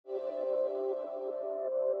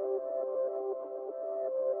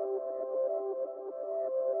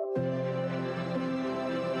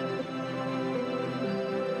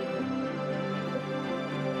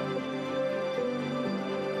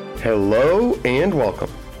Hello and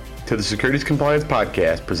welcome to the Securities Compliance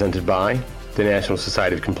Podcast presented by the National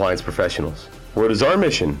Society of Compliance Professionals, where it is our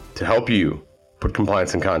mission to help you put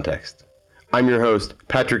compliance in context. I'm your host,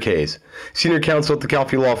 Patrick Hayes, Senior Counsel at the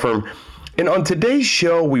Calfee Law Firm, and on today's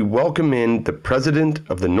show, we welcome in the President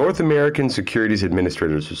of the North American Securities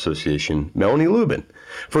Administrators Association, Melanie Lubin,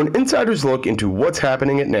 for an insider's look into what's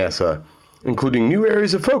happening at NASAA, including new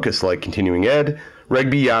areas of focus like continuing ed,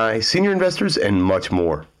 Reg BI, senior investors, and much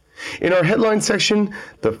more. In our headline section,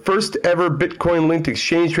 the first ever Bitcoin-linked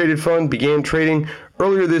exchange-traded fund began trading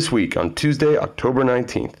earlier this week on Tuesday, October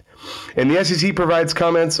 19th. And the SEC provides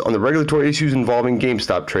comments on the regulatory issues involving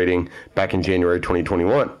GameStop trading back in January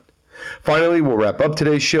 2021. Finally, we'll wrap up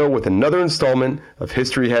today's show with another installment of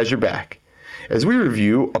History Has Your Back, as we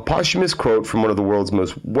review a posthumous quote from one of the world's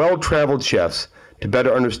most well-traveled chefs to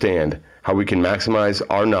better understand how we can maximize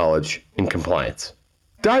our knowledge in compliance.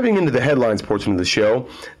 Diving into the headlines portion of the show,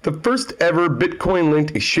 the first ever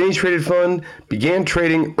Bitcoin-linked exchange-traded fund began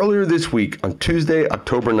trading earlier this week on Tuesday,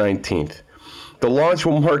 October 19th. The launch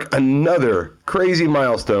will mark another crazy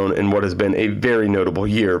milestone in what has been a very notable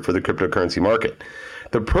year for the cryptocurrency market.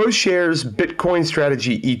 The ProShares Bitcoin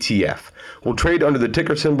Strategy ETF will trade under the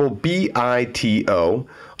ticker symbol BITO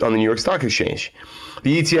on the New York Stock Exchange.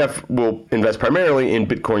 The ETF will invest primarily in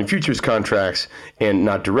Bitcoin futures contracts and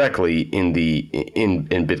not directly in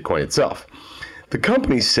Bitcoin itself. The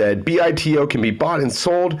company said BITO can be bought and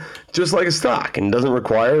sold just like a stock and doesn't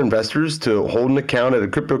require investors to hold an account at a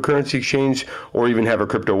cryptocurrency exchange or even have a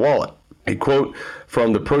crypto wallet. A quote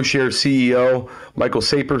from the ProShares CEO, Michael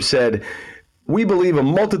Saper, said, "We believe a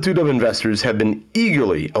multitude of investors have been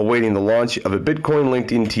eagerly awaiting the launch of a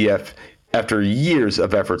Bitcoin-linked ETF after years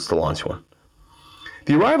of efforts to launch one."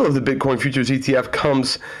 The arrival of the Bitcoin futures ETF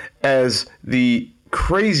comes as the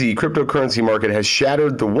crazy cryptocurrency market has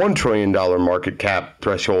shattered the $1 trillion market cap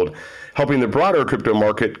threshold, helping the broader crypto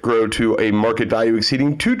market grow to a market value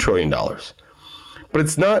exceeding $2 trillion. But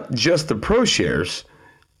it's not just the ProShares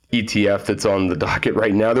ETF that's on the docket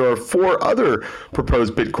right now. There are 4 other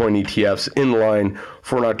proposed Bitcoin ETFs in line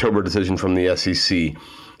for an October decision from the SEC.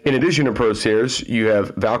 In addition to ProShares, you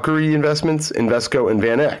have Valkyrie Investments, Invesco, and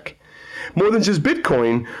Van Eck. More than just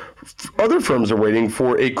Bitcoin, other firms are waiting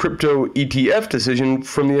for a crypto ETF decision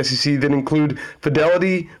from the SEC that include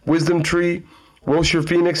Fidelity, WisdomTree, Wilshire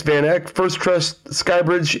Phoenix, Van Eck, First Trust,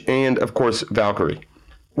 Skybridge, and of course, Valkyrie.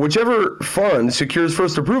 Whichever fund secures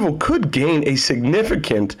first approval could gain a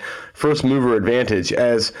significant first mover advantage,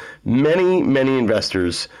 as many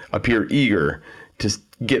investors appear eager to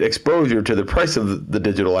get exposure to the price of the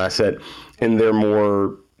digital asset in their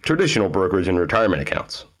more traditional brokerage and retirement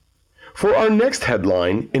accounts. For our next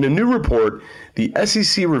headline, in a new report, the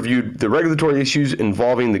SEC reviewed the regulatory issues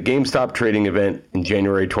involving the GameStop trading event in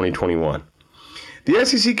January 2021. The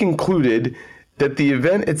SEC concluded that the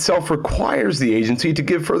event itself requires the agency to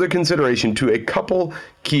give further consideration to a couple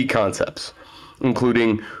key concepts,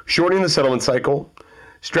 including shortening the settlement cycle,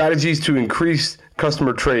 strategies to increase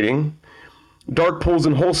customer trading, dark pools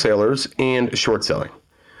and wholesalers, and short selling.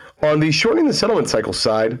 On the shortening the settlement cycle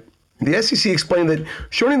side, the SEC explained that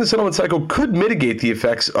shortening the settlement cycle could mitigate the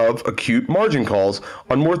effects of acute margin calls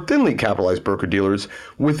on more thinly capitalized broker-dealers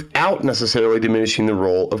without necessarily diminishing the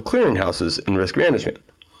role of clearinghouses in risk management.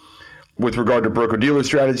 With regard to broker-dealer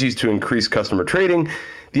strategies to increase customer trading,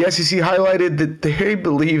 the SEC highlighted that they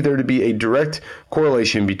believe there to be a direct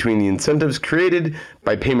correlation between the incentives created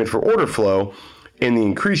by payment for order flow and the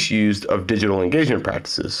increased use of digital engagement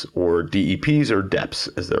practices, or DEPs or DEPs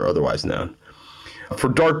as they're otherwise known. For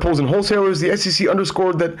dark pools and wholesalers, the SEC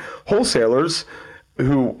underscored that wholesalers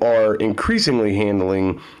who are increasingly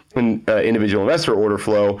handling individual investor order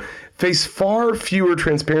flow face far fewer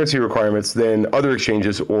transparency requirements than other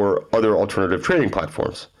exchanges or other alternative trading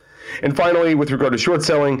platforms. And finally, with regard to short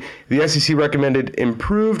selling, the SEC recommended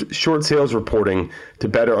improved short sales reporting to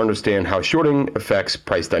better understand how shorting affects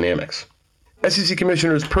price dynamics. SEC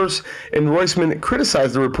Commissioners Peirce and Roisman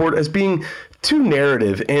criticized the report as being too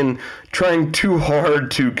narrative and trying too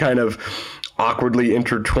hard to kind of awkwardly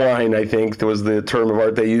intertwine, I think that was the term of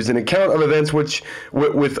art they used, an account of events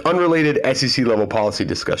with unrelated SEC-level policy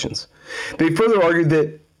discussions. They further argued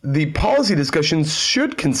that the policy discussions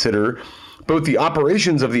should consider both the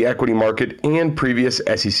operations of the equity market and previous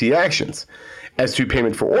SEC actions. As to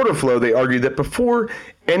payment for order flow, they argued that before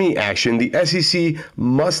any action, the SEC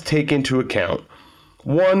must take into account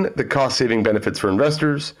 1, the cost-saving benefits for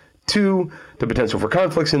investors, 2, the potential for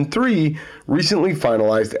conflicts, and 3, recently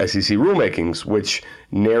finalized SEC rulemakings, which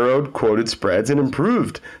narrowed quoted spreads and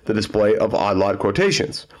improved the display of odd lot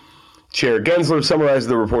quotations. Chair Gensler summarized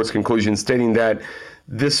the report's conclusions, stating that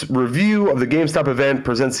This review of the GameStop event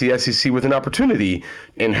presents the SEC with an opportunity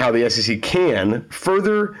in how the SEC can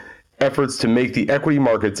further efforts to make the equity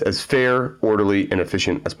markets as fair, orderly, and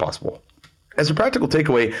efficient as possible. As a practical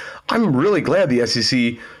takeaway, I'm really glad the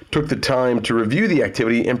SEC took the time to review the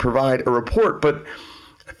activity and provide a report, but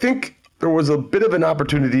I think there was a bit of an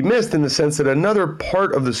opportunity missed in the sense that another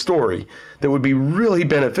part of the story that would be really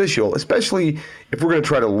beneficial, especially if we're going to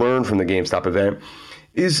try to learn from the GameStop event,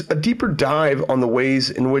 is a deeper dive on the ways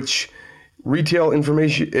in which retail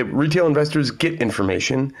investors get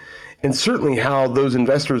information, and certainly how those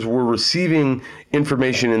investors were receiving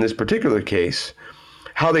information in this particular case,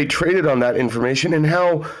 how they traded on that information, and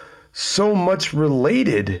how so much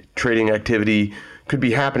related trading activity could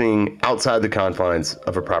be happening outside the confines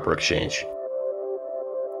of a proper exchange.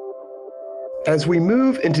 As we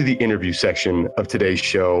move into the interview section of today's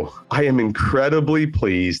show, I am incredibly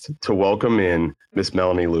pleased to welcome in Ms.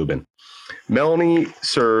 Melanie Lubin. Melanie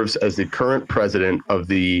serves as the current president of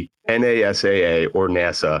the NASAA, or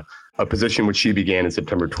NASAA, a position which she began in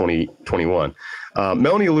September 2021.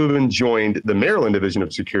 Melanie Lubin joined the Maryland Division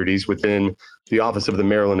of Securities within the Office of the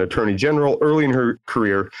Maryland Attorney General early in her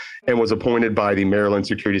career and was appointed by the Maryland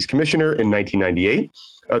Securities Commissioner in 1998.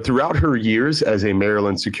 Throughout her years as a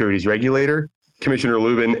Maryland securities regulator, Commissioner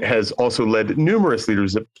Lubin has also led numerous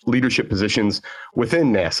leadership positions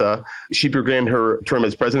within NASAA. She began her term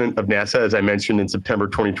as president of NASAA, as I mentioned, in September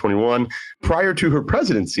 2021. Prior to her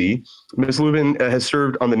presidency, Ms. Lubin has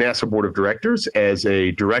served on the NASAA Board of Directors as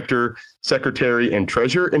a director, secretary, and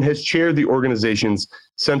treasurer, and has chaired the organization's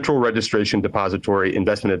Central Registration Depository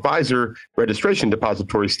Investment Advisor Registration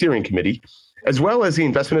Depository Steering Committee, as well as the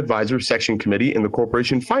Investment Advisor Section Committee and the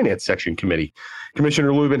Corporation Finance Section Committee.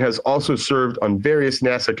 Commissioner Lubin has also served on various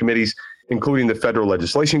NASAA committees, including the Federal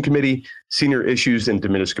Legislation Committee, Senior Issues and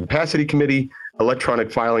Diminished Capacity Committee,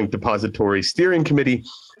 Electronic Filing Depository Steering Committee,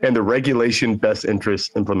 and the Regulation Best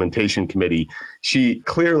Interest Implementation Committee. She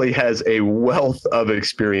clearly has a wealth of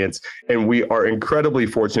experience, and we are incredibly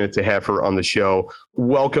fortunate to have her on the show.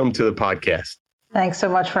 Welcome to the podcast. Thanks so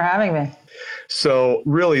much for having me. So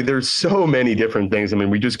really, there's so many different things. I mean,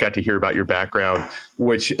 we just got to hear about your background,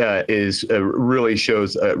 which really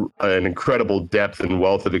shows an incredible depth and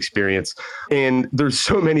wealth of experience. And there's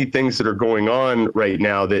so many things that are going on right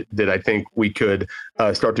now that I think we could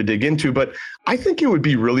start to dig into. But I think it would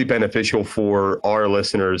be really beneficial for our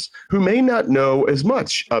listeners who may not know as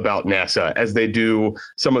much about NASAA as they do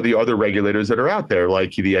some of the other regulators that are out there,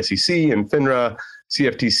 like the SEC and FINRA,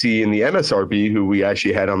 CFTC, and the MSRB, who we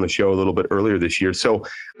actually had on the show a little bit earlier this year. So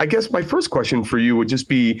I guess my first question for you would just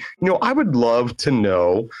be, I would love to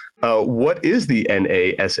know what is the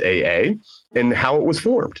NASAA and how it was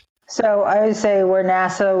formed? So I would say we're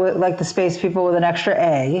NASA, like the space people, with an extra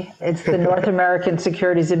A. It's the North American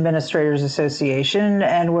Securities Administrators Association,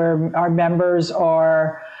 and our members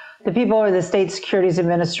are the people who are the state securities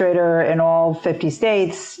administrator in all 50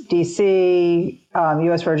 states, DC,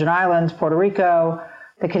 U.S. Virgin Islands, Puerto Rico,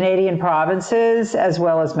 the Canadian provinces, as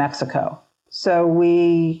well as Mexico. So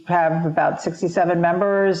we have about 67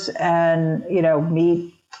 members and,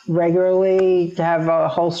 meet regularly, to have a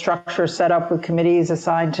whole structure set up with committees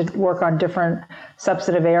assigned to work on different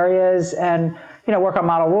substantive areas and, work on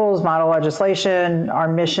model rules, model legislation. Our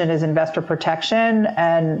mission is investor protection,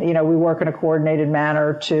 and, we work in a coordinated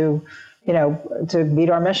manner to meet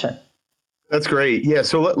our mission. That's great. Yeah.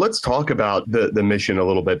 So let's talk about the mission a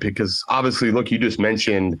little bit, because obviously, look, you just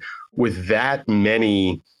mentioned with that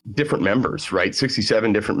many different members, right?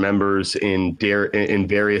 67 different members in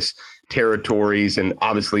various territories, and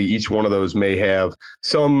obviously each one of those may have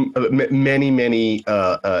many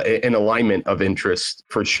an alignment of interest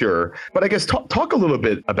for sure. But I guess talk a little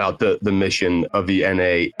bit about the mission of the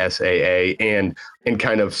NASAA and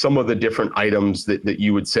kind of some of the different items that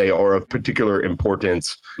you would say are of particular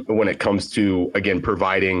importance when it comes to, again,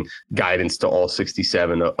 providing guidance to all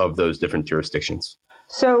 67 of those different jurisdictions.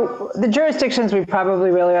 So the jurisdictions we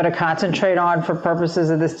probably really ought to concentrate on for purposes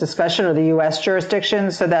of this discussion are the U.S.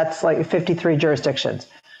 jurisdictions. So that's like 53 jurisdictions.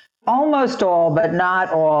 Almost all, but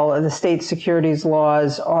not all, of the state securities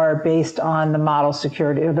laws are based on the Model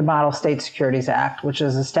State Securities Act, which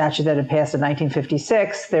is a statute that had passed in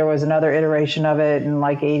 1956. There was another iteration of it in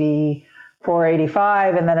like 84,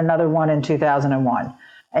 85, and then another one in 2001.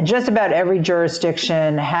 And just about every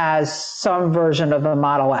jurisdiction has some version of the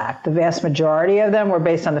Model Act. The vast majority of them were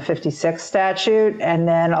based on the 56 statute, and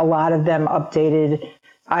then a lot of them updated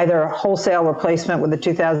either wholesale replacement with the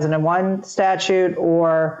 2001 statute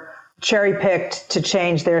or cherry-picked to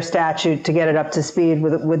change their statute to get it up to speed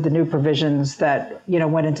with the new provisions that,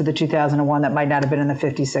 went into the 2001 that might not have been in the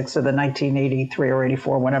 56 or the 1983 or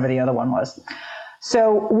 84, whatever the other one was.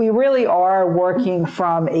 So we really are working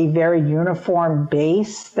from a very uniform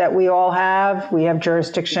base that we all have. We have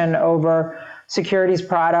jurisdiction over securities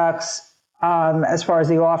products as far as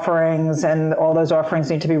the offerings, and all those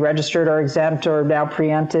offerings need to be registered or exempt or now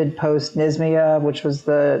preempted post NISMIA, which was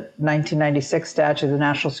the 1996 statute, the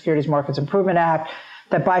National Securities Markets Improvement Act,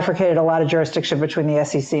 that bifurcated a lot of jurisdiction between the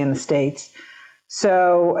SEC and the states.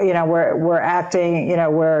 So, we're acting,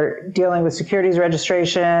 we're dealing with securities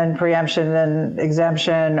registration, preemption and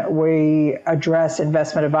exemption. We address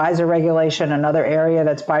investment advisor regulation, another area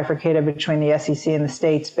that's bifurcated between the SEC and the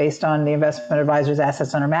states based on the investment advisor's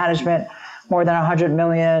assets under management. More than 100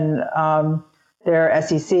 million, they're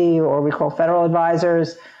SEC, or we call federal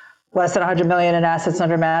advisors. Less than 100 million in assets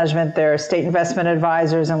under management, they're state investment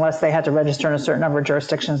advisors, unless they had to register in a certain number of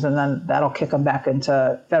jurisdictions, and then that'll kick them back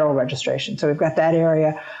into federal registration. So we've got that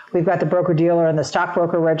area. We've got the broker-dealer and the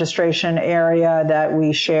stockbroker registration area that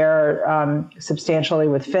we share substantially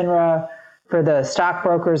with FINRA for the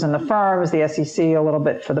stockbrokers and the firms, the SEC a little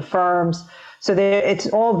bit for the firms. So it's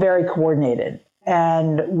all very coordinated.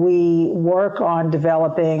 And we work on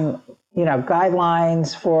developing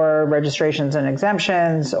guidelines for registrations and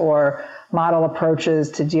exemptions, or model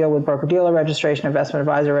approaches to deal with broker-dealer registration, investment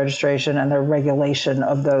advisor registration, and the regulation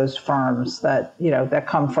of those firms that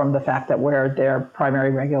come from the fact that we're their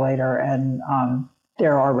primary regulator and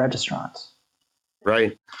they're our registrants.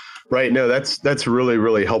 Right. No, that's really,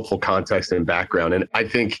 really helpful context and background. And I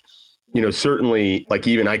think, certainly, like,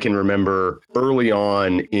 even I can remember early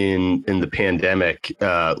on in the pandemic,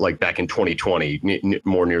 like back in 2020,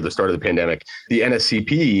 more near the start of the pandemic, the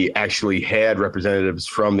NSCP actually had representatives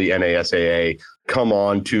from the NASAA come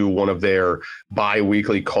on to one of their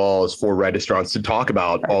bi-weekly calls for registrants to talk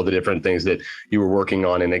about all the different things that you were working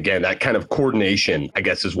on. And again, that kind of coordination, I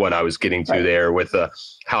guess, is what I was getting to there with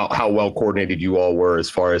how well coordinated you all were as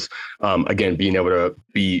far as, again, being able to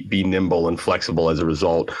be nimble and flexible as a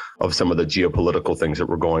result of some of the geopolitical things that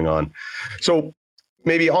were going on. So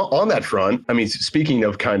maybe on that front, I mean, speaking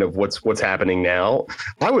of kind of what's happening now,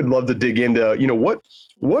 I would love to dig into,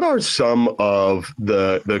 what are some of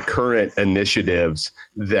the current initiatives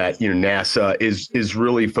that NASAA is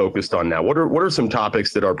really focused on now? What are some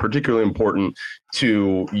topics that are particularly important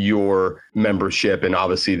to your membership, and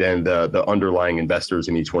obviously then the underlying investors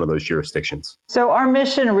in each one of those jurisdictions? So our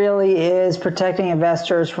mission really is protecting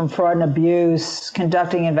investors from fraud and abuse,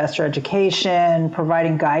 conducting investor education,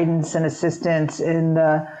 providing guidance and assistance in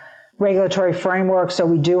the regulatory framework. So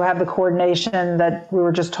we do have the coordination that we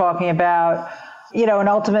were just talking about. And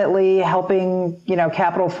ultimately helping,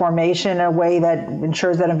 capital formation in a way that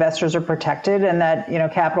ensures that investors are protected and that,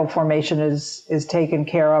 capital formation is taken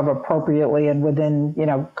care of appropriately and within,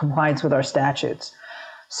 compliance with our statutes.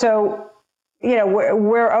 So, we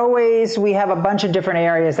have a bunch of different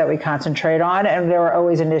areas that we concentrate on, and there are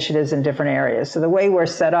always initiatives in different areas. So the way we're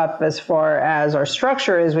set up as far as our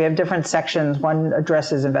structure is we have different sections. One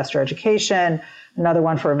addresses investor education, another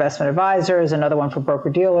one for investment advisors, another one for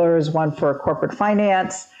broker-dealers, one for corporate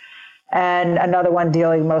finance, and another one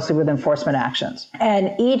dealing mostly with enforcement actions.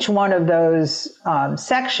 And each one of those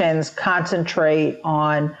sections concentrate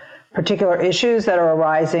on particular issues that are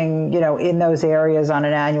arising, in those areas on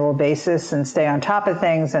an annual basis, and stay on top of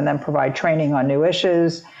things, and then provide training on new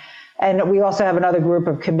issues. And we also have another group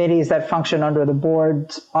of committees that function under the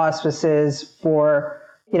board's auspices for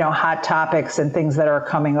hot topics and things that are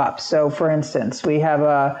coming up. So, for instance, we have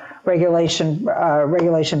a regulation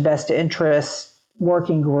best interest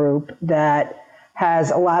working group that has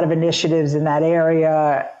a lot of initiatives in that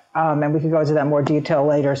area, and we can go into that in more detail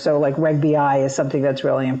later. So, like Reg BI is something that's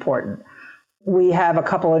really important. We have a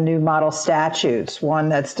couple of new model statutes, one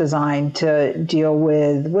that's designed to deal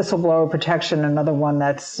with whistleblower protection, another one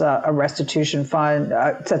that's a restitution fund,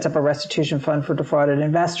 sets up a restitution fund for defrauded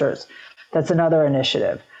investors. That's another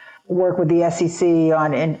initiative. Work with the SEC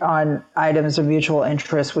on items of mutual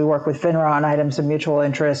interest. We work with FINRA on items of mutual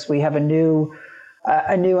interest. We have a new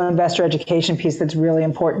investor education piece that's really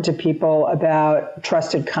important to people about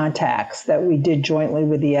trusted contacts that we did jointly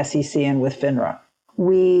with the SEC and with FINRA.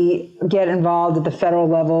 We get involved at the federal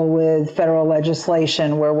level with federal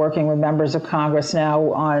legislation. We're working with members of Congress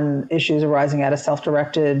now on issues arising out of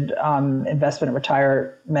self-directed investment and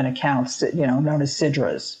retirement accounts, known as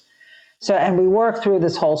SIDRAs. So, and we work through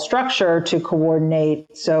this whole structure to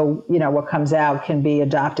coordinate. So, what comes out can be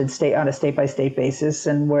adopted on a state-by-state basis.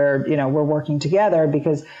 And we're working together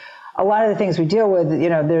because a lot of the things we deal with,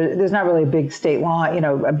 there's not really a big state law,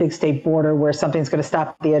 a big state border where something's going to stop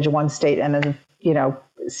at the edge of one state and then,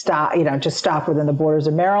 stop, just stop within the borders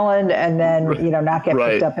of Maryland and then, not get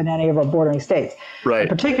picked up in any of our bordering states. Right. And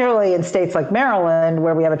particularly in states like Maryland,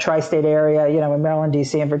 where we have a tri-state area, in Maryland,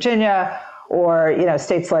 DC, and Virginia, or,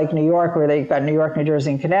 states like New York, where they've got New York, New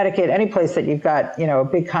Jersey, and Connecticut, any place that you've got, a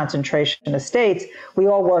big concentration of states, we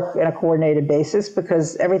all work in a coordinated basis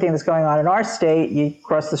because everything that's going on in our state, you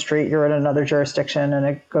cross the street, you're in another jurisdiction, and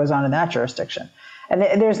it goes on in that jurisdiction. And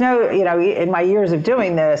there's no, in my years of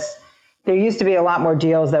doing this, there used to be a lot more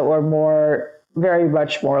deals that were very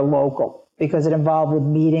much more local because it involved with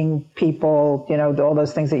meeting people, all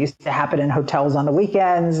those things that used to happen in hotels on the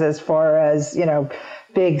weekends as far as,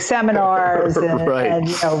 big seminars and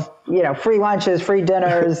free lunches, free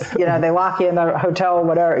dinners, they lock you in the hotel,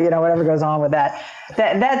 whatever goes on with that.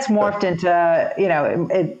 That's morphed into,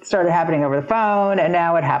 it started happening over the phone and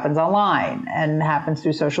now it happens online and happens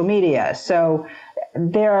through social media. So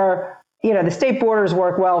the state borders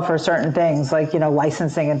work well for certain things like,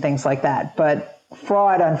 licensing and things like that. But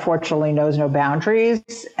fraud, unfortunately, knows no boundaries,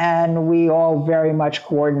 and we all very much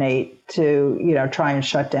coordinate to, try and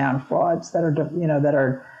shut down frauds that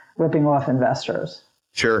are ripping off investors.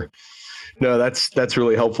 Sure. No, that's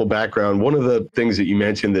really helpful background. One of the things that you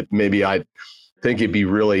mentioned that maybe I think it'd be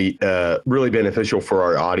really beneficial for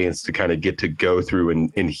our audience to kind of get to go through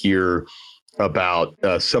and hear about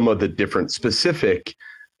some of the different specific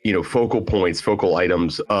focal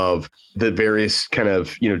items of the various kind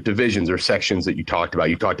of, divisions or sections that you talked about.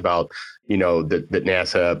 You talked about, that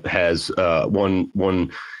NASAA has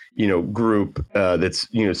one group that's,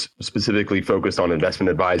 specifically focused on investment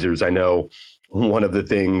advisors. I know one of the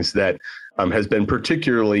things that has been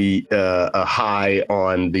particularly high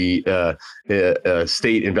on the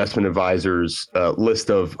state investment advisors list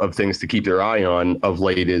of things to keep their eye on of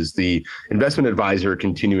late is the investment advisor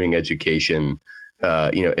continuing education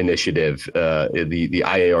initiative, the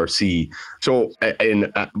IARC. So,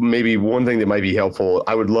 and maybe one thing that might be helpful,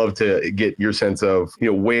 I would love to get your sense of,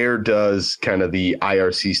 where does kind of the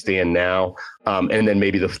IRC stand now? And then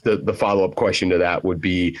maybe the follow-up question to that would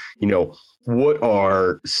be, what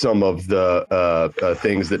are some of the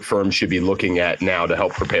things that firms should be looking at now to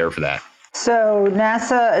help prepare for that? So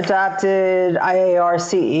NASAA adopted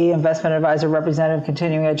IARCE, Investment Advisor Representative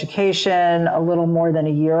Continuing Education, a little more than a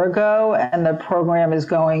year ago, and the program is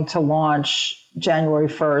going to launch January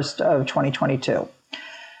 1st of 2022.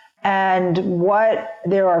 And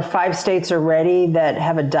there are 5 states already that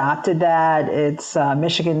have adopted that. It's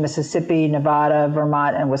Michigan, Mississippi, Nevada,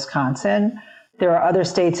 Vermont, and Wisconsin. There are other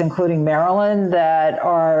states, including Maryland, that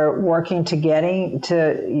are working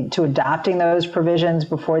to adopting those provisions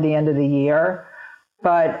before the end of the year.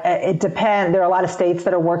 But it depends. There are a lot of states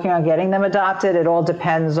that are working on getting them adopted. It all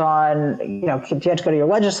depends on, do you have to go to your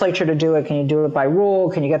legislature to do it? Can you do it by rule?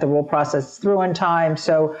 Can you get the rule process through in time?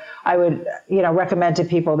 So I would, recommend to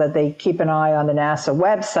people that they keep an eye on the NASAA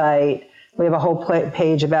website. We have a whole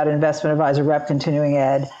page about investment advisor rep continuing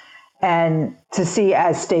ed, and to see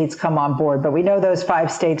as states come on board. But we know those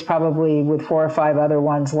 5 states, probably with 4 or 5 other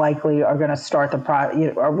ones, likely are going to start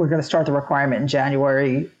we're going to start the requirement in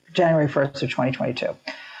January 1st of 2022.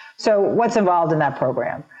 So what's involved in that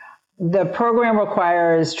program? The program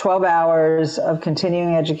requires 12 hours of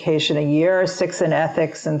continuing education a year, 6 in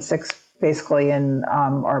ethics and 6 basically in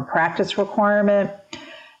our practice requirement.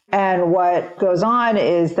 And what goes on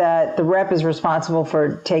is that the rep is responsible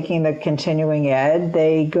for taking the continuing ed.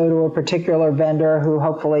 They go to a particular vendor who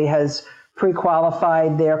hopefully has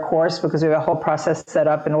pre-qualified their course, because we have a whole process set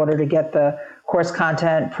up in order to get the course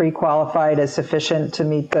content pre-qualified as sufficient to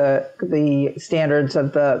meet the standards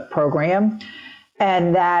of the program.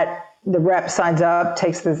 And that the rep signs up,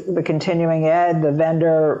 takes the continuing ed, the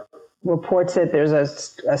vendor reports it. There's a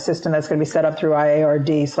system that's going to be set up through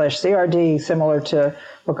IARD/CRD, similar to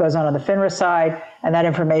what goes on the FINRA side, and that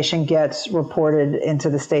information gets reported into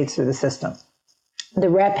the states through the system. The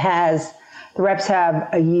reps have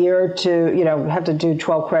a year to, have to do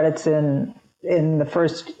 12 credits in the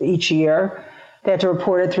first each year. They have to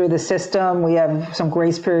report it through the system. We have some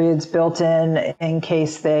grace periods built in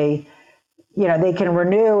case they can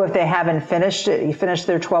renew if they haven't finished it. You finish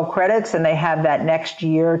their 12 credits and they have that next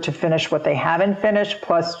year to finish what they haven't finished,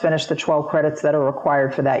 plus finish the 12 credits that are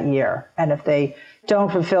required for that year. And if they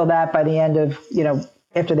don't fulfill that by the end of,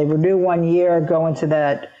 after they renew 1 year, go into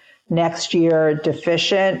that next year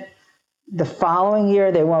deficient, the following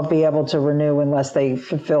year they won't be able to renew unless they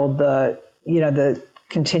fulfilled the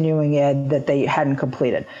continuing ed that they hadn't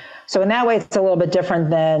completed. So in that way, it's a little bit different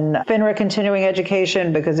than FINRA continuing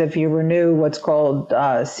education, because if you renew what's called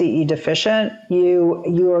CE deficient,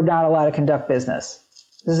 you are not allowed to conduct business.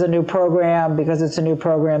 This is a new program. Because it's a new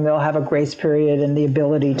program, they'll have a grace period and the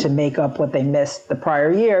ability to make up what they missed the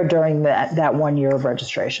prior year during that 1 year of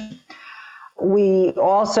registration. We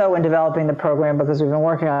also, in developing the program, because we've been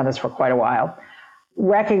working on this for quite a while,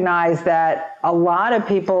 recognize that a lot of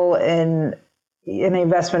people in the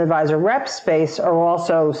investment advisor rep space are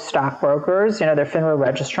also stockbrokers. They're FINRA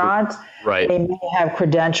registrants. Right. They may have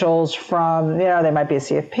credentials from, they might be a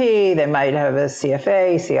CFP, they might have a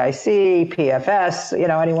CFA, CIC, PFS,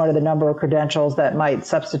 any one of the number of credentials that might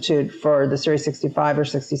substitute for the Series 65 or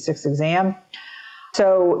 66 exam.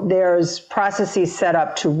 So there's processes set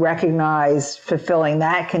up to recognize fulfilling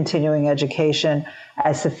that continuing education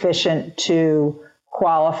as sufficient to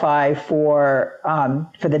qualify for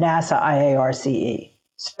the NASAA IARCE.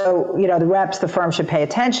 So, the reps, the firm should pay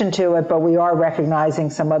attention to it, but we are recognizing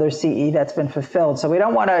some other CE that's been fulfilled. So we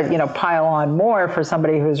don't want to, pile on more for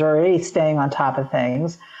somebody who's already staying on top of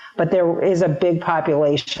things. But there is a big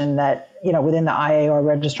population that, within the IAR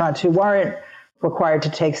registrants who weren't required to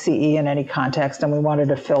take CE in any context, and we wanted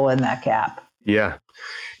to fill in that gap. Yeah.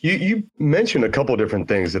 You mentioned a couple of different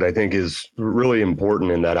things that I think is really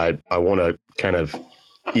important and that I want to kind of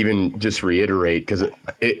even just reiterate, because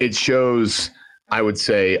it shows, I would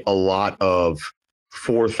say, a lot of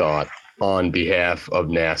forethought on behalf of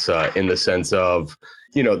NASAA in the sense of,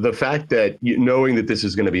 the fact that knowing that this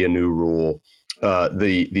is going to be a new rule,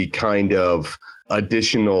 the kind of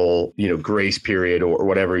additional, grace period or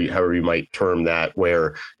whatever, however you might term that,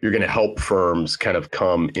 where you're going to help firms kind of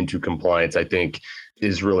come into compliance, I think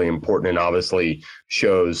is really important, and obviously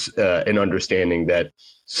shows an understanding that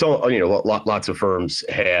lots of firms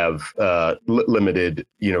have limited,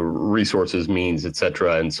 resources, means, et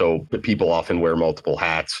cetera. And so people often wear multiple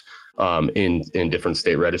hats in different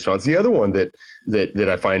state registrants. The other one that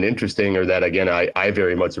I find interesting, or that, again, I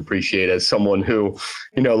very much appreciate as someone who,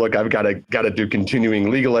 look, I've got to do continuing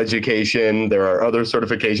legal education. There are other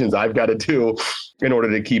certifications I've got to do in order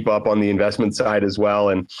to keep up on the investment side as well.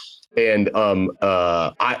 And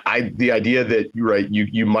the idea that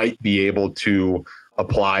you might be able to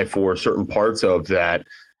apply for certain parts of that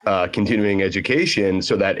continuing education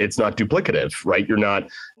so that it's not duplicative, right? You're not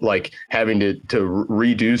like having to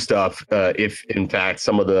redo stuff if in fact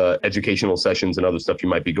some of the educational sessions and other stuff you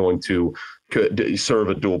might be going to could serve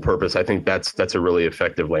a dual purpose. I think that's a really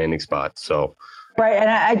effective landing spot. So right, and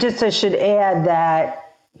I should add that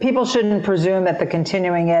people shouldn't presume that the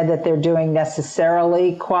continuing ed that they're doing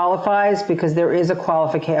necessarily qualifies, because there is a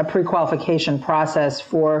pre-qualification process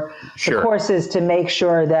for the courses to make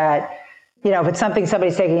sure that, if it's something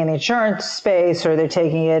somebody's taking in the insurance space, or they're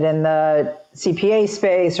taking it in the CPA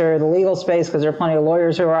space or the legal space, because there are plenty of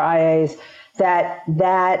lawyers who are IAs,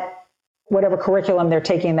 that whatever curriculum they're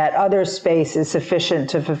taking in that other space is sufficient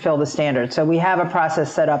to fulfill the standard. So we have a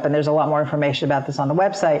process set up, and there's a lot more information about this on the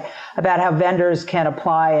website, about how vendors can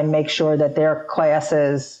apply and make sure that their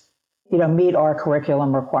classes, meet our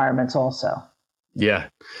curriculum requirements also. Yeah,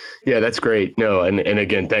 that's great. No, and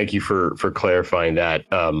again, thank you for clarifying that.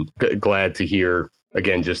 Glad to hear,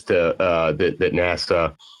 again, just that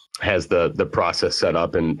NASAA has the process set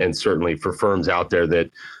up, and certainly for firms out there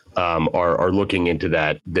that are looking into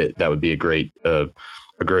that would be a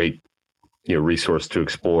great resource to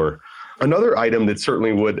explore. Another item that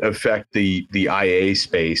certainly would affect the IA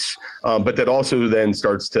space, but that also then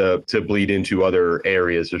starts to bleed into other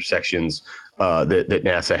areas or sections that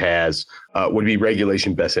NASAA has would be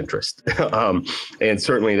regulation best interest. And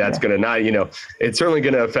certainly that's going to it's certainly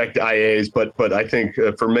going to affect IAs, but I think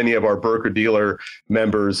for many of our broker-dealer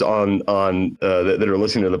members that are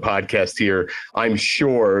listening to the podcast here, I'm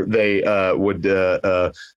sure they would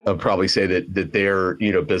probably say that their,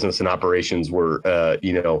 business and operations were,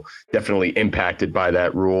 definitely impacted by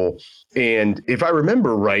that rule. And if I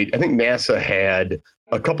remember right, I think NASAA had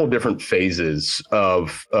a couple different phases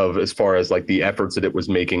of as far as like the efforts that it was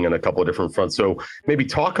making on a couple of different fronts. So maybe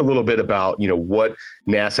talk a little bit about, what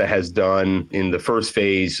NASAA has done in the first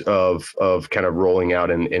phase of kind of rolling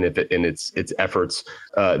out and its efforts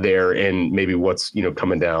there, and maybe what's,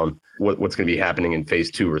 coming down, what's going to be happening in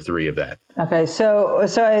phase 2 or 3 of that. Okay. So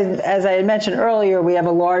as I had mentioned earlier, we have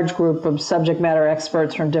a large group of subject matter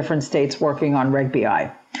experts from different states working on Reg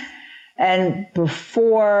BI. And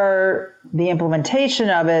before the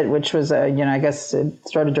implementation of it, which was, I guess it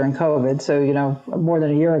started during COVID, so, more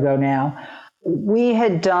than a year ago now, we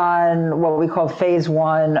had done what we call phase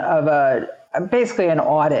 1 of basically an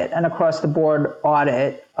audit, an across-the-board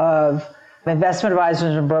audit of investment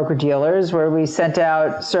advisors and broker-dealers, where we sent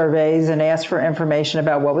out surveys and asked for information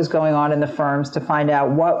about what was going on in the firms to find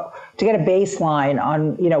out to get a baseline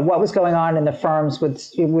on, what was going on in the firms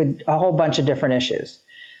with a whole bunch of different issues.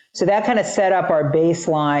 So that kind of set up our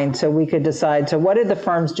baseline so we could decide, so what did the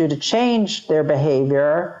firms do to change their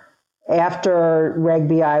behavior after Reg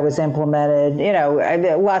BI was implemented?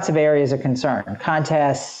 Lots of areas of concern,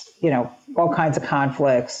 contests, all kinds of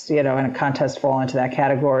conflicts, and contests fall into that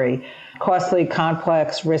category. Costly,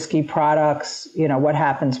 complex, risky products, what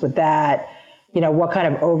happens with that? What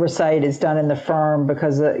kind of oversight is done in the firm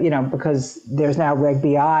because there's now Reg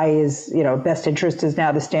BI is, best interest is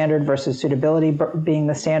now the standard versus suitability being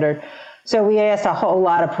the standard. So we asked a whole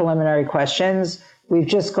lot of preliminary questions. We've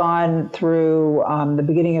just gone through the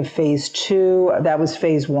beginning of phase 2. That was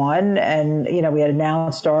phase 1. And, we had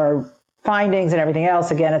announced our findings and everything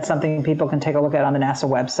else. Again, it's something people can take a look at on the NASAA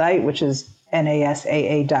website, which is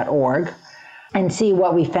nasaa.org, and see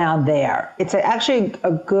what we found there. It's actually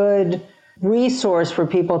a good resource for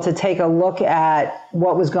people to take a look at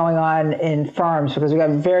what was going on in firms, because we got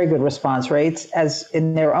very good response rates as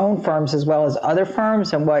in their own firms as well as other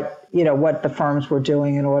firms, and what the firms were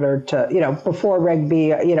doing in order to, before Reg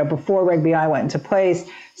BI went into place.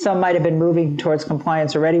 Some might have been moving towards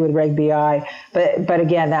compliance already with Reg BI, but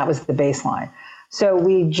again, that was the baseline. So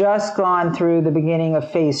we've just gone through the beginning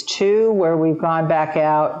of phase 2, where we've gone back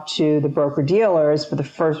out to the broker-dealers. For the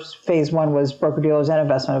first phase 1 was broker-dealers and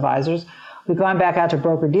investment advisors. We've gone back out to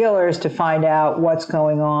broker-dealers to find out what's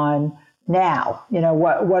going on now.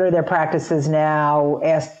 What are their practices now?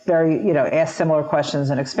 Ask similar questions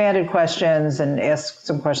and expanded questions, and ask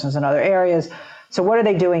some questions in other areas. So what are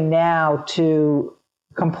they doing now to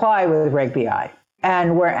comply with Reg BI?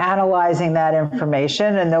 And we're analyzing that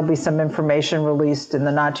information, and there'll be some information released in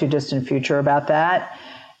the not too distant future about that.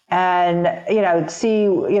 And, see,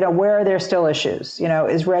 where are there still issues?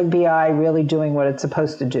 Is Reg BI really doing what it's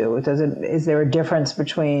supposed to do? Is there a difference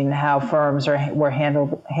between how firms were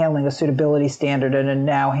handling a suitability standard and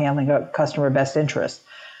now handling a customer best interest?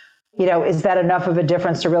 Is that enough of a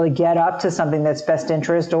difference to really get up to something that's best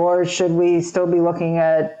interest, or should we still be looking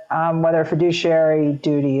at whether fiduciary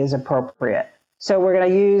duty is appropriate? So we're going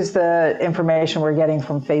to use the information we're getting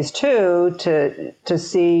from phase 2 to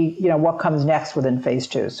see, what comes next within phase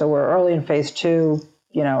 2. So we're early in phase 2,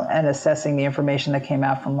 and assessing the information that came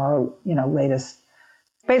out from our, latest.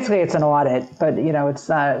 Basically, it's an audit, but it's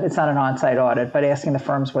not an on-site audit, but asking the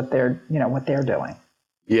firms what they're doing.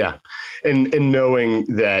 Yeah. And knowing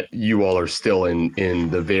that you all are still in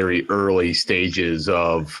the very early stages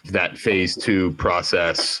of that phase 2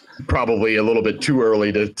 process, probably a little bit too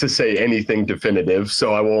early to say anything definitive.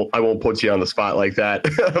 So I won't put you on the spot like that.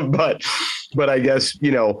 but I guess,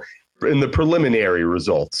 in the preliminary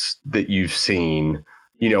results that you've seen,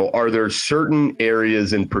 are there certain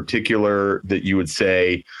areas in particular that you would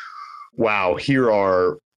say, wow, here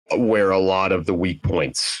are where a lot of the weak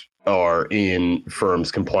points are in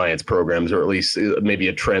firms' compliance programs, or at least maybe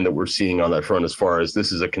a trend that we're seeing on that front, as far as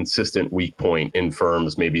this is a consistent weak point in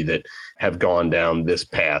firms maybe that have gone down this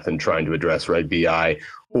path and trying to address Reg BI?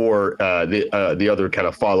 Or the other kind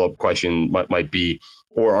of follow-up question might be,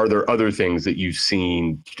 or are there other things that you've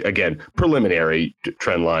seen, again, preliminary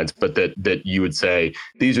trend lines, but that you would say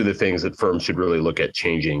these are the things that firms should really look at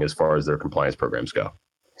changing as far as their compliance programs go?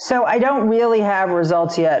 So I don't really have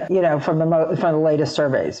results yet, from the latest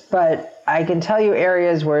surveys, but I can tell you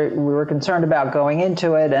areas where we were concerned about going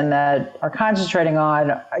into it and that are concentrating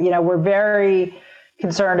on, we're very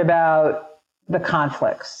concerned about the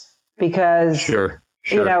conflicts because, Sure.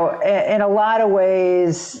 in a lot of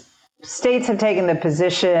ways, states have taken the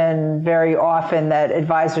position very often that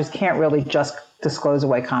advisors can't really just disclose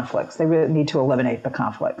away conflicts. They really need to eliminate the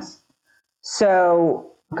conflicts. So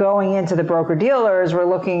going into the broker-dealers, we're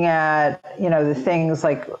looking at, the things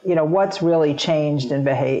like, what's really changed in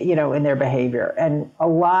in their behavior. And a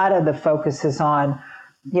lot of the focus is on,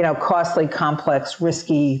 costly, complex,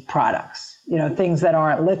 risky products, things that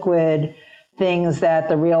aren't liquid, things that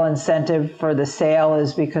the real incentive for the sale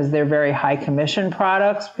is because they're very high commission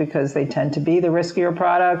products, because they tend to be the riskier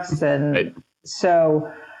products. And so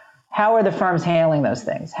how are the firms handling those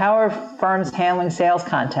things? How are firms handling sales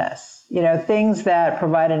contests? Things that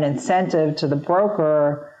provide an incentive to the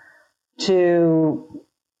broker to,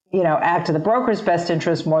 act in the broker's best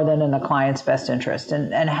interest more than in the client's best interest.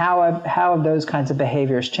 And how have those kinds of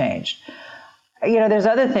behaviors changed? There's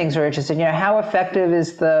other things we're interested in. How effective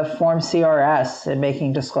is the form CRS in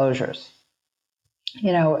making disclosures?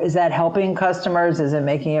 Is that helping customers? Is it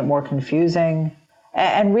making it more confusing?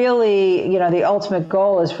 And really, the ultimate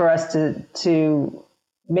goal is for us to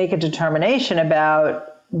make a determination about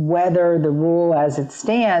whether the rule as it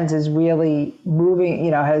stands is really moving,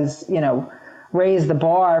 has, raised the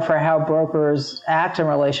bar for how brokers act in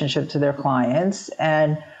relationship to their clients.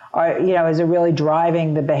 And is it really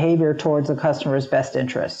driving the behavior towards the customer's best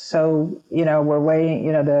interest? So, we're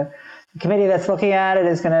waiting, the committee that's looking at it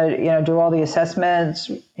is going to, do all the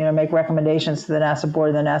assessments, make recommendations to the NASA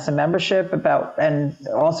board and the NASA membership and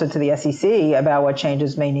also to the SEC about what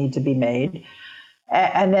changes may need to be made.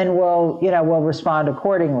 And then we'll respond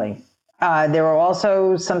accordingly. There are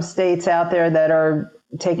also some states out there that are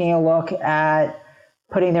taking a look at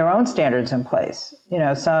putting their own standards in place.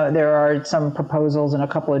 So there are some proposals in a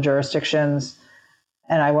couple of jurisdictions,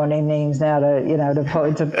 and I won't name names now to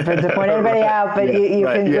point anybody out, but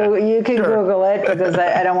you can Google it, because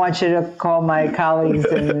I don't want you to call my colleagues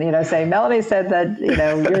and say, Melanie said that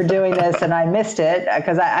you're doing this and I missed it,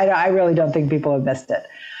 because I really don't think people have missed it.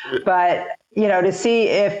 But to see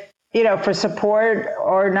if for support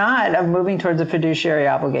or not of moving towards a fiduciary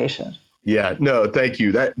obligation. Yeah, no, thank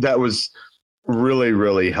you. That was really,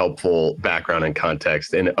 really helpful background and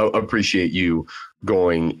context, and appreciate you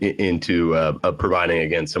going into providing,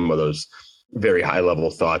 again, some of those very high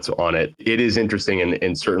level thoughts on it. It is interesting,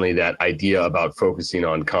 and certainly that idea about focusing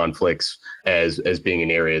on conflicts as being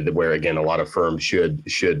an area where, again, a lot of firms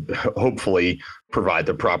should hopefully provide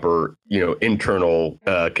the proper, internal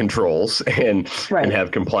controls and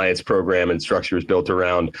have compliance program and structures built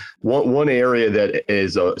around. One area that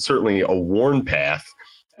is certainly a worn path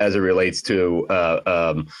as it relates to,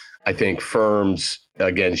 I think firms,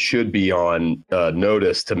 again, should be on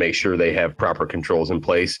notice to make sure they have proper controls in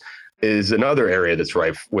place, is another area that's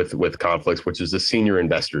rife with conflicts, which is the senior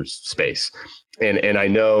investors space. And I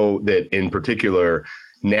know that in particular,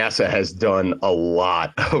 NASA has done a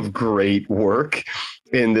lot of great work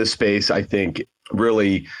in this space. I think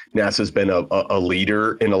really NASA's been a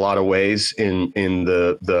leader in a lot of ways in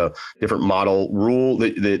the different model rule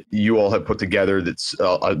that you all have put together. That's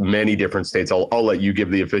many different states. I'll let you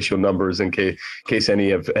give the official numbers in case any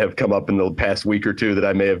have come up in the past week or two that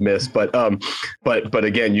I may have missed. But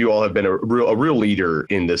again, you all have been a real leader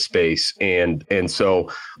in this space, and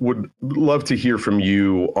so would love to hear from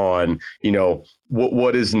you on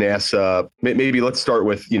what is NASA. Maybe let's start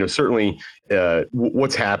with certainly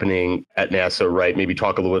what's happening at NASA, right? Maybe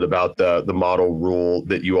talk a little bit about the model rule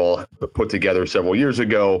that you all put together several years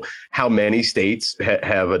ago, how many states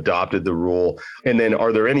have adopted the rule, and then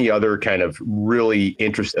are there any other kind of really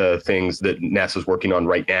interesting things that NASA's working on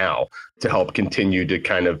right now to help continue to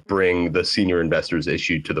kind of bring the senior investors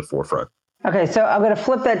issue to the forefront? Okay, so I'm going to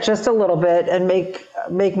flip that just a little bit and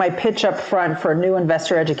make my pitch up front for a new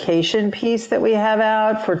investor education piece that we have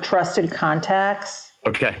out for trusted contacts.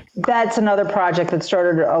 Okay. That's another project that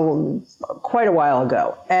started quite a while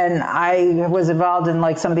ago. And I was involved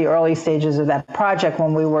in some of the early stages of that project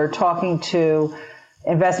when we were talking to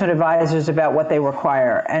investment advisors about what they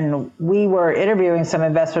require. And we were interviewing some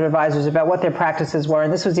investment advisors about what their practices were.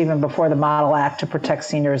 And this was even before the Model Act to Protect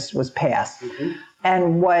Seniors was passed. Mm-hmm.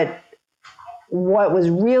 And what was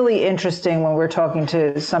really interesting when we were talking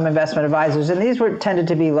to some investment advisors, and these tended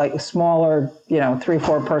to be smaller,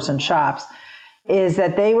 3-4 person shops, is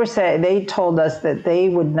that they told us that they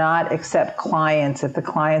would not accept clients if the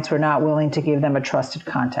clients were not willing to give them a trusted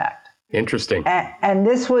contact. Interesting. And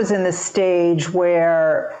this was in the stage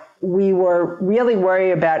where we were really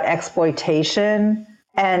worried about exploitation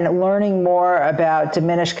and learning more about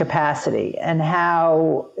diminished capacity, and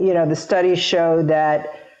how, the studies showed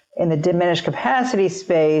that in the diminished capacity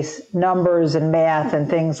space, numbers and math and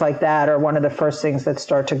things like that are one of the first things that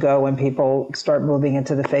start to go when people start moving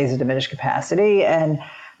into the phase of diminished capacity. And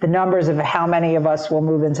the numbers of how many of us will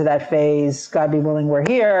move into that phase, God be willing we're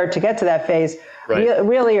here to get to that phase,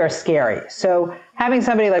 really are scary. So having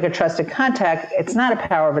somebody like a trusted contact, it's not a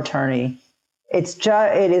power of attorney.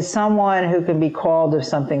 It is someone who can be called if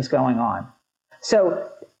something's going on. So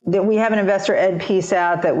that we have an investor ed piece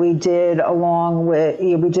out that we did with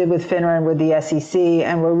FINRA and with the SEC,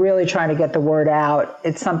 and we're really trying to get the word out.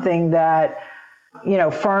 It's something that,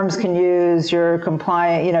 firms can use,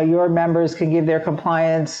 your members can give their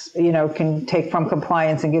compliance, can take from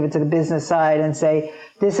compliance and give it to the business side and say,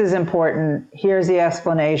 this is important. Here's the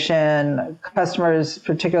explanation. Customers,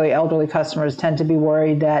 particularly elderly customers, tend to be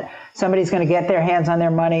worried that somebody's going to get their hands on their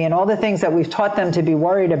money, and all the things that we've taught them to be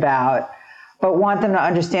worried about, but want them to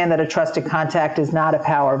understand that a trusted contact is not a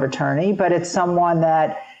power of attorney, but it's someone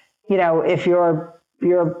that, if you're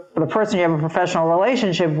the person you have a professional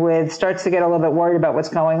relationship with starts to get a little bit worried about what's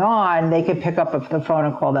going on, they can pick up the phone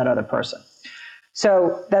and call that other person.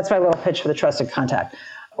 So that's my little pitch for the trusted contact.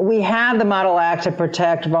 We have the Model Act to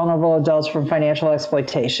protect vulnerable adults from financial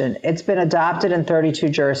exploitation. It's been adopted in 32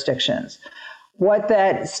 jurisdictions. what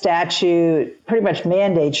that statute pretty much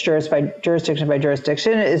mandates jurisdiction by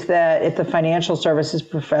jurisdiction is that if the financial services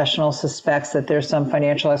professional suspects that there's some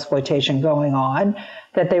financial exploitation going on,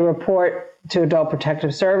 that they report to Adult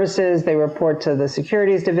Protective Services, they report to the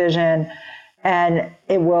Securities Division, and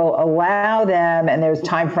it will allow them, and there's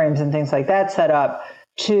timeframes and things like that set up,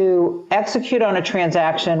 to execute on a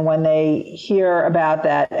transaction when they hear about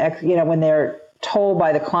that, when they're told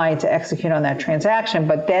by the client to execute on that transaction,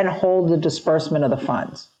 but then hold the disbursement of the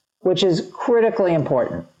funds, which is critically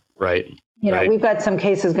important. Right. We've got some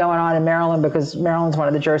cases going on in Maryland because Maryland's one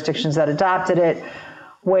of the jurisdictions that adopted it,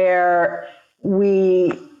 where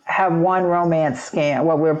we have one romance scam,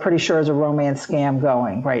 what we're pretty sure is a romance scam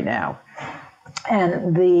going right now.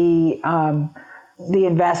 And the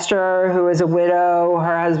investor, who is a widow,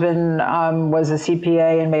 her husband was a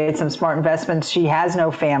CPA and made some smart investments. She has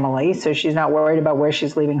no family, so she's not worried about where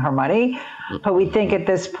she's leaving her money. But we think at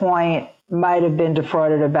this point might have been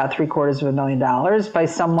defrauded about $750,000 by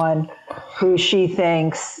someone who she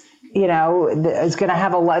thinks, is going to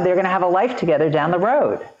have they're going to have a life together down the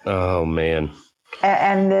road. Oh man!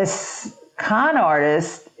 And this con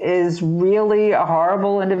artist is really a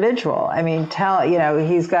horrible individual. I mean,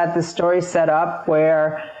 he's got the story set up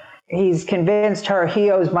where he's convinced her he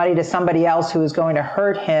owes money to somebody else who is going to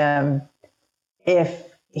hurt him if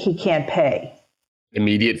he can't pay.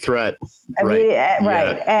 Immediate threat. Right.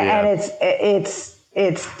 Yeah. And it's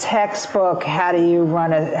textbook. How do you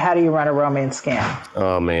run a romance scam?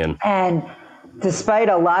 Oh man. And despite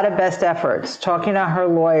a lot of best efforts, talking to her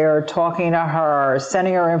lawyer, talking to her,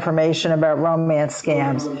 sending her information about romance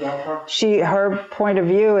scams, her point of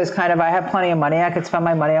view is kind of, I have plenty of money, I could spend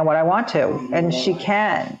my money on what I want to, and she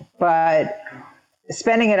can, but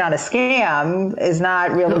spending it on a scam is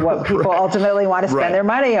not really what people ultimately want to spend their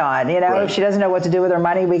money on. If she doesn't know what to do with her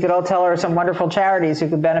money, we could all tell her some wonderful charities who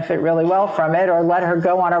could benefit really well from it, or let her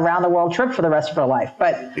go on a round the world trip for the rest of her life.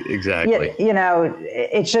 But exactly,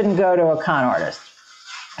 it shouldn't go to a con artist.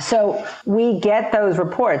 So we get those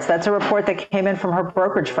reports. That's a report that came in from her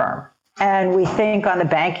brokerage firm. And we think on the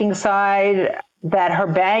banking side that her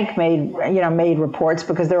bank made reports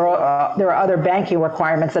because there are other banking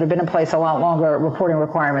requirements that have been in place a lot longer, reporting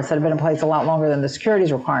requirements that have been in place a lot longer than the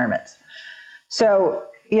securities requirements. So,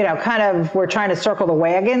 we're trying to circle the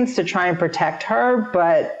wagons to try and protect her,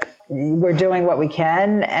 but we're doing what we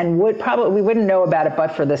can, and we wouldn't know about it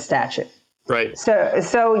but for this statute. Right. So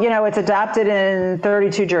it's adopted in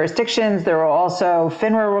 32 jurisdictions. There are also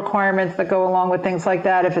FINRA requirements that go along with things like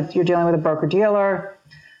that if you're dealing with a broker-dealer.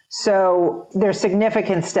 So there's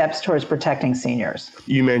significant steps towards protecting seniors.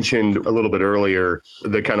 You mentioned a little bit earlier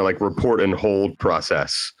the kind of like report and hold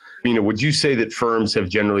process. Would you say that firms have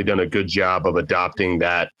generally done a good job of adopting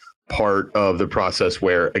that part of the process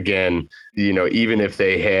where, again, even if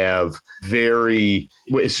they have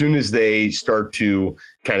as soon as they start to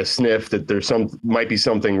kind of sniff that there's might be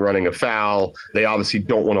something running afoul, they obviously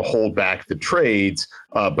don't want to hold back the trades,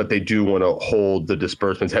 but they do want to hold the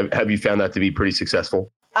disbursements. Have you found that to be pretty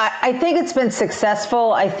successful? I think it's been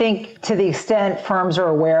successful. I think to the extent firms are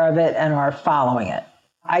aware of it and are following it.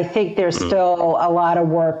 I think there's still a lot of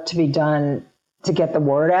work to be done to get the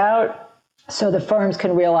word out so the firms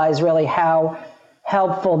can realize really how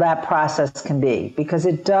helpful that process can be, because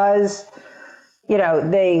it does,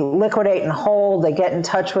 they liquidate and hold, they get in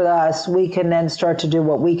touch with us. We can then start to do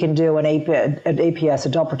what we can do, and APS,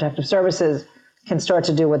 Adult Protective Services, can start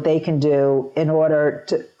to do what they can do in order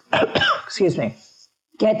to,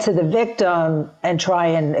 get to the victim and try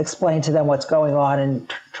and explain to them what's going on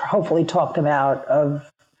and hopefully talk them out of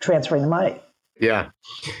transferring the money. Yeah,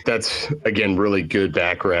 that's, again, really good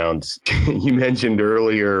background. You mentioned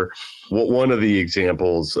earlier one of the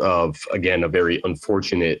examples of, again, a very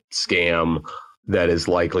unfortunate scam that is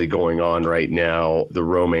likely going on right now, the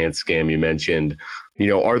romance scam you mentioned.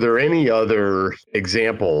 Are there any other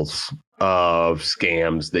examples of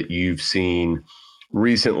scams that you've seen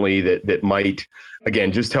recently that might,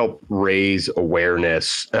 again, just help raise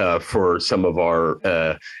awareness for some of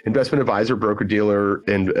our investment advisor, broker-dealer,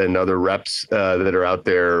 and other reps that are out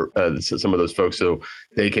there, some of those folks, so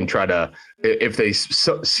they can try to, if they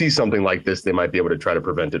see something like this, they might be able to try to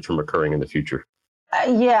prevent it from occurring in the future?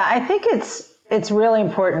 Yeah, I think it's really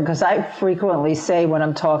important, because I frequently say when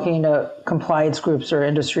I'm talking to compliance groups or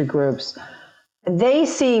industry groups, they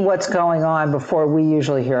see what's going on before we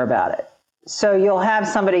usually hear about it. So you'll have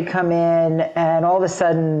somebody come in and all of a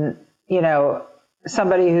sudden,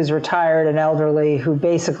 somebody who's retired and elderly who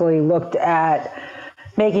basically looked at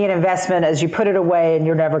making an investment as you put it away and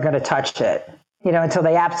you're never going to touch it, until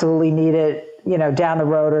they absolutely need it down the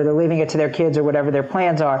road, or they're leaving it to their kids or whatever their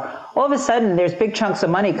plans are, all of a sudden there's big chunks of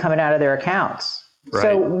money coming out of their accounts. Right.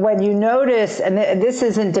 So when you notice, and this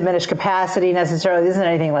isn't diminished capacity necessarily, this isn't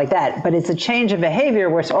anything like that, but it's a change in behavior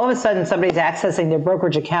where all of a sudden somebody's accessing their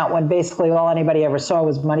brokerage account when basically all anybody ever saw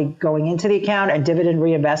was money going into the account and dividend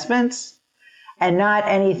reinvestments, and not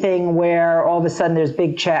anything where all of a sudden there's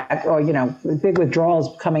big check or, big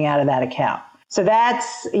withdrawals coming out of that account. So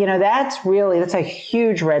that's a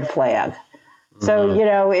huge red flag.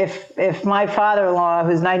 So, if my father-in-law,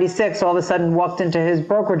 who's 96, all of a sudden walked into his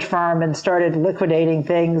brokerage firm and started liquidating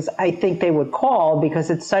things, I think they would call, because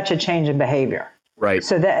it's such a change in behavior. Right.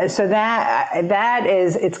 So that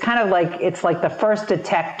is, it's kind of like, it's like the first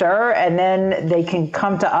detector, and then they can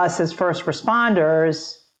come to us as first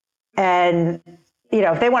responders. And,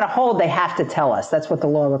 if they want to hold, they have to tell us. That's what the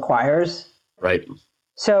law requires. Right.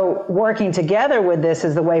 So working together with this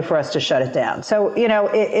is the way for us to shut it down. So,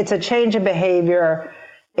 it's a change in behavior.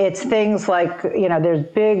 It's things like, there's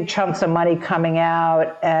big chunks of money coming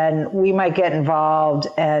out, and we might get involved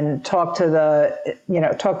and talk to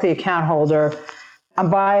the account holder.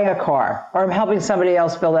 I'm buying a car, or I'm helping somebody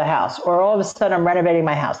else build a house, or all of a sudden I'm renovating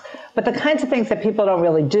my house. But the kinds of things that people don't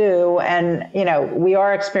really do, and, we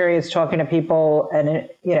are experienced talking to people and,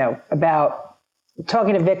 about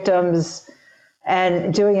talking to victims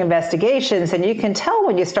and doing investigations. And you can tell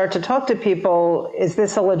when you start to talk to people, is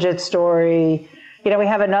this a legit story? We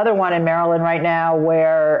have another one in Maryland right now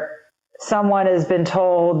where someone has been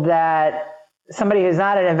told that somebody who's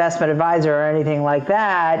not an investment advisor or anything like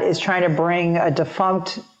that is trying to bring a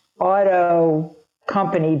defunct auto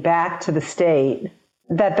company back to the state,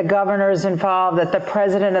 that the governor is involved, that the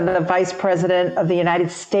president and the vice president of the United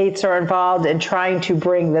States are involved in trying to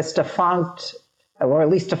bring this defunct, or at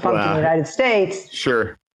least defunct in the United States,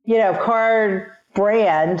 sure, car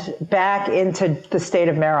brand back into the state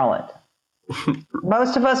of Maryland.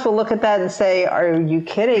 Most of us will look at that and say, are you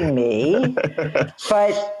kidding me?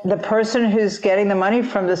 But the person who's getting the money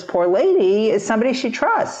from this poor lady is somebody she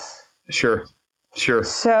trusts. Sure.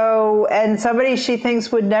 So, and somebody she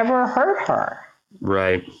thinks would never hurt her.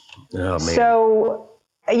 Right. Oh, man. So,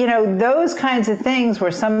 those kinds of things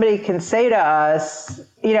where somebody can say to us,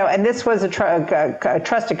 and this was a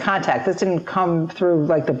trusted contact. This didn't come through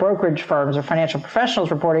like the brokerage firms or financial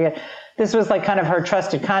professionals reporting it. This was like kind of her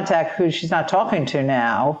trusted contact who she's not talking to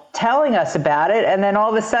now, telling us about it. And then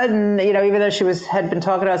all of a sudden, even though she had been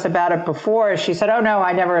talking to us about it before, she said, oh no,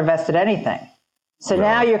 I never invested anything. So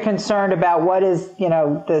now you're concerned about what is,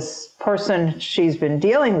 this person she's been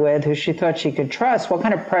dealing with, who she thought she could trust. What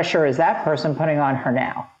kind of pressure is that person putting on her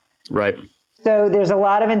now? Right. So there's a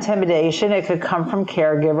lot of intimidation. It could come from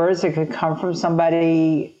caregivers. It could come from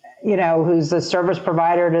somebody, who's a service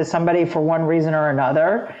provider to somebody for one reason or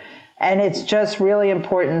another. And it's just really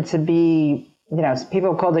important to be,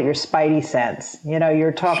 people called it your spidey sense.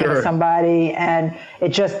 You're talking to somebody and it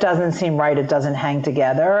just doesn't seem right. It doesn't hang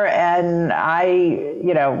together. And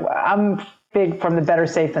I'm big from the better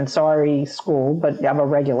safe than sorry school, but I'm a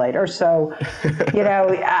regulator. So,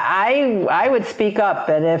 I would speak up.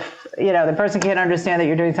 And if, the person can't understand that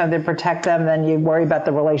you're doing something to protect them, then you worry about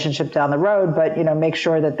the relationship down the road. But, make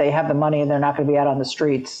sure that they have the money and they're not going to be out on the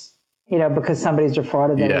streets, because somebody's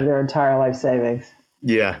defrauded them of their entire life savings.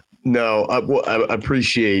 Yeah. No, I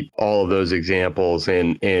appreciate all of those examples,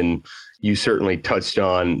 and you certainly touched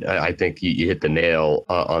on, I think you hit the nail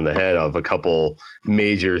on the head of a couple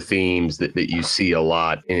major themes that you see a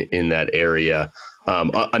lot in that area.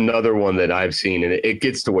 Another one that I've seen, and it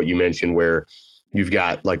gets to what you mentioned, where you've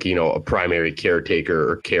got a primary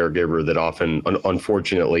caretaker or caregiver that often,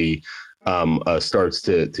 unfortunately, starts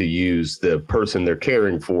to use the person they're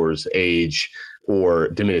caring for's age or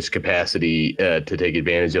diminished capacity to take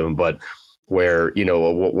advantage of them. But where,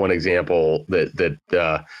 one example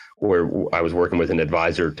that where I was working with an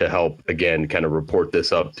advisor to help, again, kind of report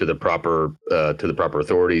this up to the proper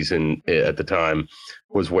authorities, and at the time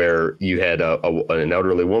was where you had an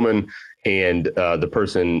elderly woman, and the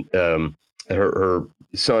person, her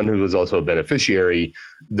son, who was also a beneficiary,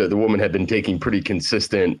 the woman had been taking pretty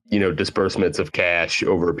consistent, disbursements of cash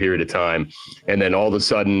over a period of time. And then all of a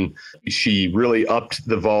sudden she really upped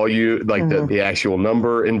the volume, like the actual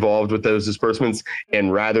number involved with those disbursements.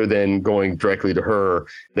 And rather than going directly to her,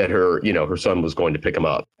 that her son was going to pick them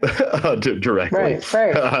up directly. Right.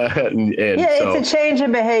 And so, it's a change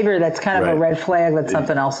in behavior. That's kind of a red flag that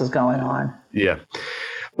something else is going on. Yeah.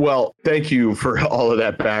 Well, thank you for all of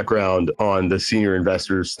that background on the senior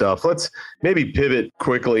investors stuff. Let's maybe pivot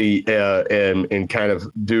quickly and kind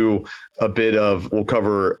of do a bit of, we'll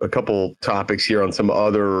cover a couple topics here on some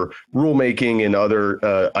other rulemaking and other,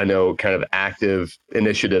 I know, kind of active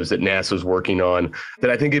initiatives that NASA is working on that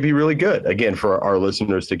I think it'd be really good, again, for our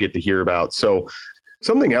listeners to get to hear about. So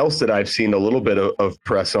something else that I've seen a little bit of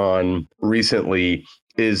press on recently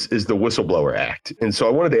is the Whistleblower Act. And so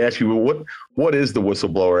I wanted to ask you, what is the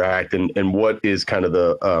Whistleblower Act and what is kind of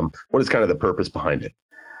the purpose behind it?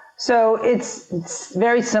 So it's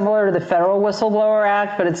very similar to the Federal Whistleblower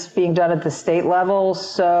Act, but it's being done at the state level.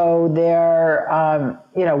 So there,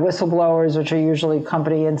 whistleblowers, which are usually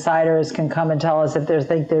company insiders, can come and tell us if they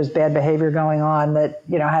think there's bad behavior going on that,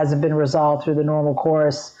 hasn't been resolved through the normal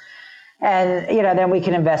course. And, then we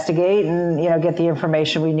can investigate and, get the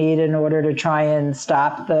information we need in order to try and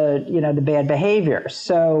stop the bad behavior.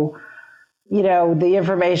 So, the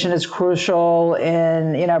information is crucial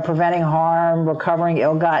in, preventing harm, recovering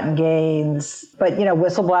ill-gotten gains. But,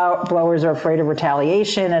 whistleblowers are afraid of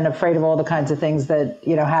retaliation and afraid of all the kinds of things that,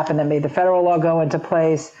 happened that made the federal law go into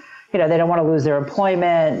place. They don't want to lose their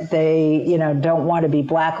employment. They, don't want to be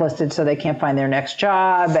blacklisted so they can't find their next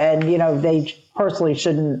job. And, they personally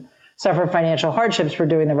shouldn't suffer financial hardships for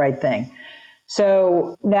doing the right thing.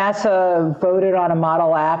 So NASA voted on a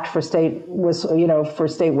model act for state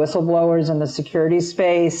whistleblowers in the security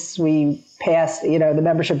space. We passed, the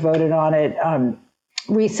membership voted on it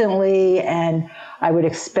recently, and I would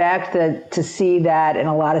expect to see that in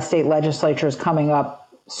a lot of state legislatures coming up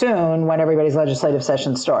soon when everybody's legislative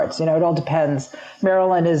session starts. It all depends.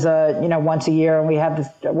 Maryland is once a year, and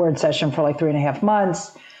we're in session for like 3.5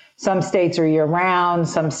 months. Some states are year round,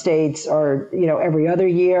 some states are, every other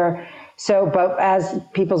year. So, but as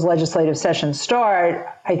people's legislative sessions start,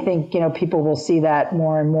 I think, people will see that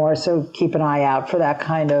more and more. So keep an eye out for that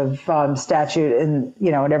kind of statute in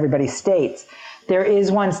everybody's states. There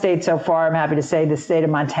is one state so far, I'm happy to say, the state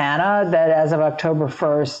of Montana, that as of October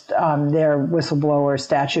 1st, their whistleblower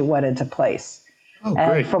statute went into place. Oh,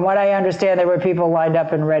 and great. From what I understand, there were people lined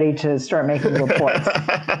up and ready to start making reports.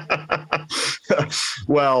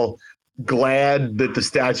 Well, glad that the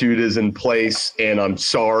statute is in place, and I'm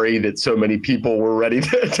sorry that so many people were ready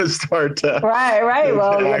to start. Right.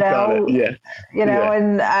 Well,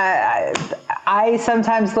 and I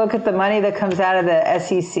sometimes look at the money that comes out of the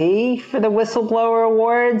SEC for the whistleblower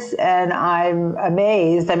awards, and I'm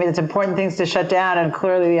amazed. I mean, it's important things to shut down, and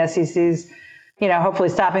clearly the SEC's, hopefully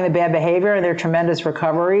stopping the bad behavior, and their tremendous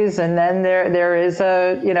recoveries, and then there is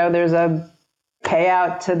there's a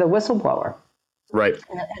payout to the whistleblower. Right.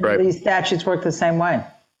 And these statutes work the same way.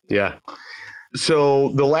 Yeah. So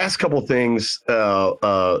the last couple of things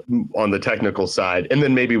on the technical side, and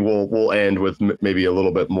then maybe we'll end with maybe a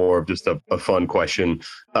little bit more of just a fun question.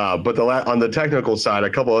 But on the technical side, a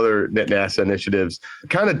couple other NASA initiatives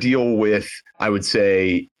kind of deal with, I would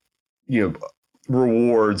say,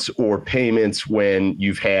 rewards or payments when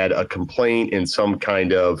you've had a complaint in some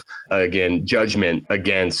kind of, again, judgment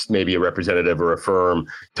against maybe a representative or a firm.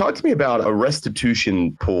 Talk to me about a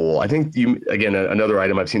restitution pool. I think another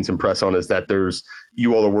item I've seen some press on is that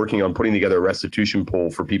you all are working on putting together a restitution pool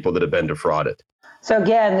for people that have been defrauded. So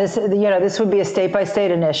again, this would be a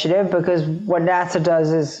state-by-state initiative, because what NASA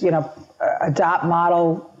does is, adopt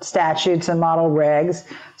model statutes and model regs.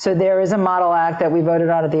 So there is a model act that we voted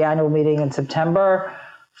on at the annual meeting in September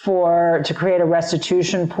to create a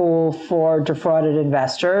restitution pool for defrauded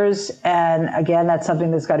investors. And again, that's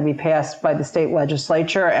something that's got to be passed by the state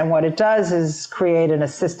legislature. And what it does is create an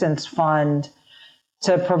assistance fund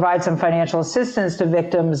to provide some financial assistance to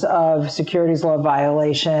victims of securities law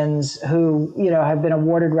violations who, have been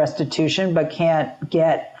awarded restitution but can't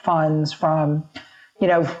get funds from,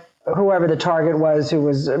 whoever the target was who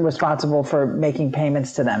was responsible for making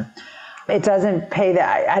payments to them. It doesn't pay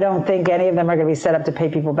that. I don't think any of them are going to be set up to pay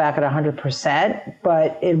people back at 100%,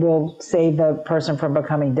 but it will save the person from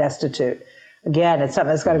becoming destitute. Again, it's something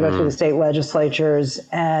that's got to go through the state legislatures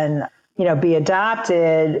and, be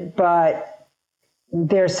adopted, but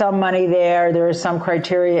there's some money there. There is some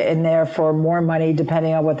criteria in there for more money,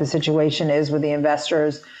 depending on what the situation is with the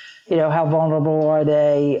investors. How vulnerable are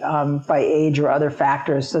they by age or other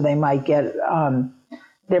factors? So they might get,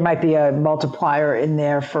 there might be a multiplier in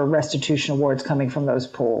there for restitution awards coming from those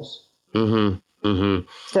pools. Mm-hmm. Mm-hmm.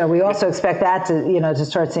 So we also expect that to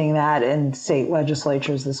start seeing that in state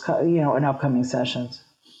legislatures in upcoming sessions.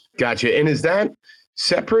 Gotcha. And is that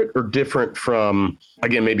separate or different from,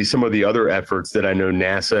 again, maybe some of the other efforts that I know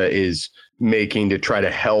NASA is making to try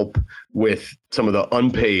to help with some of the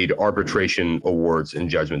unpaid arbitration awards and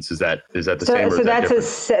judgments? Is that the same? Or so is that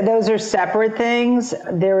different? those are separate things.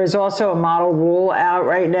 There is also a model rule out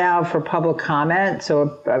right now for public comment,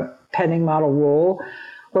 so a pending model rule,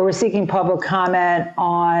 where we're seeking public comment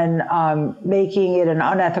on making it an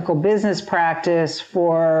unethical business practice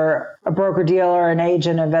for a broker-dealer, an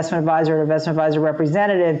agent, an investment advisor, an investment advisor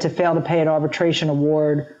representative to fail to pay an arbitration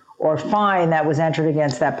award or fine that was entered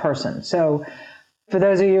against that person. So for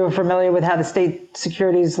those of you who are familiar with how the state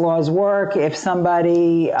securities laws work, if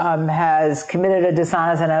somebody has committed a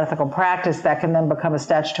dishonest and unethical practice, that can then become a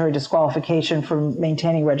statutory disqualification from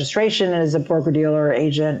maintaining registration as a broker-dealer,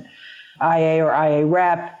 agent, IA or IA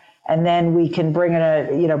rep, and then we can bring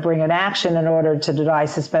an action in order to deny,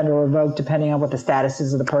 suspend, or revoke, depending on what the status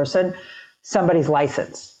is of the person, somebody's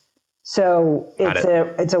license. So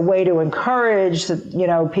it's a way to encourage,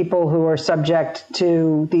 people who are subject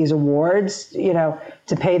to these awards,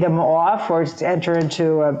 to pay them off or to enter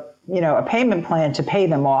into a payment plan to pay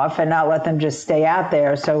them off and not let them just stay out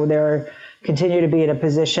there. So they're continue to be in a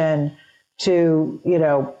position to,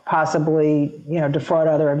 possibly, defraud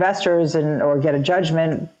other investors or get a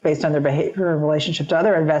judgment based on their behavior in relationship to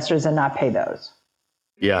other investors and not pay those.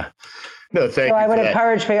 Yeah. No, thank you. So I would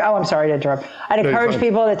encourage people, I'm sorry to interrupt. I'd encourage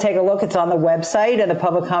people to take a look. It's on the website and the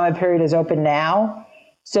public comment period is open now.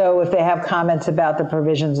 So if they have comments about the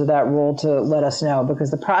provisions of that rule, to let us know,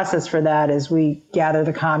 because the process for that is we gather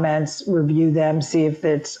the comments, review them, see if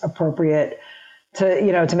it's appropriate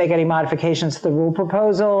to make any modifications to the rule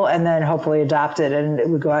proposal, and then hopefully adopt it. And it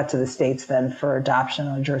would go out to the states then for adoption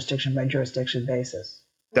on a jurisdiction by jurisdiction basis.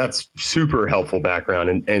 That's super helpful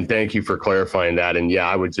background. And thank you for clarifying that. And yeah,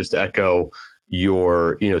 I would just echo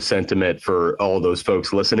your, sentiment for all those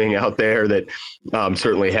folks listening out there that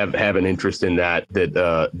certainly have an interest in that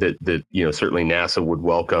certainly NASAA would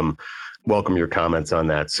welcome your comments on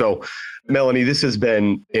that. So Melanie, this has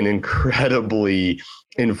been an incredibly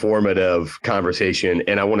informative conversation.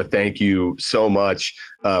 And I want to thank you so much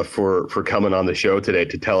for coming on the show today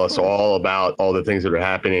to tell us all about all the things that are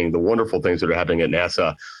happening, the wonderful things that are happening at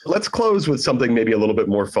NASAA. Let's close with something maybe a little bit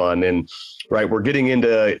more fun. And right, we're getting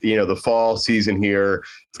into, the fall season here.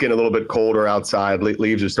 It's getting a little bit colder outside.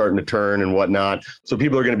 Leaves are starting to turn and whatnot. So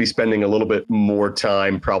people are going to be spending a little bit more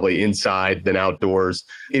time probably inside than outdoors.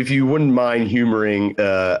 If you wouldn't mind humoring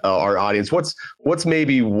our audience, what's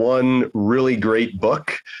maybe one really great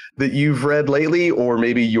book that you've read lately, or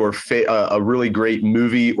maybe your a really great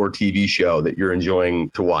movie or TV show that you're enjoying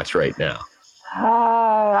to watch right now?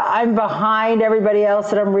 I'm behind everybody else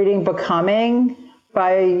that I'm reading Becoming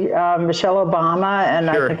by Michelle Obama, and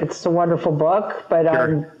sure. I think it's a wonderful book, but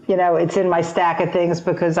sure. It's in my stack of things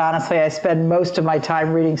because honestly, I spend most of my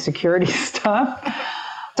time reading security stuff.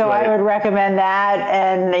 So right. I would recommend that.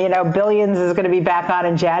 And, Billions is going to be back on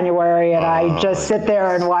in January, and I just sit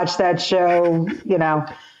there and watch that show,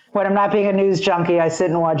 when I'm not being a news junkie, I sit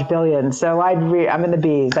and watch Billions. So I'm in the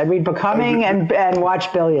B's. I read Becoming and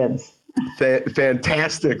watch Billions.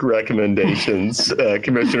 Fantastic recommendations,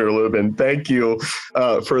 Commissioner Lubin. Thank you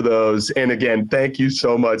for those. And again, thank you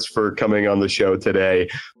so much for coming on the show today.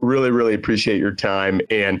 Really, really appreciate your time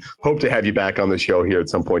and hope to have you back on the show here at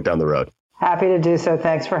some point down the road. Happy to do so.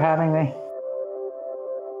 Thanks for having me.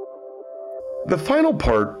 The final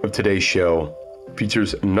part of today's show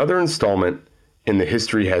features another installment in the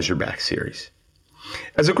History Has Your Back series.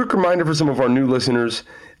 As a quick reminder for some of our new listeners,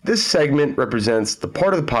 this segment represents the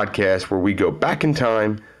part of the podcast where we go back in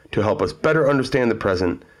time to help us better understand the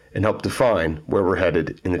present and help define where we're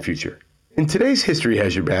headed in the future. In today's History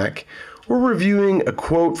Has Your Back, we're reviewing a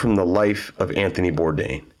quote from the life of Anthony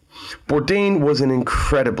Bourdain. Bourdain was an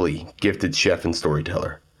incredibly gifted chef and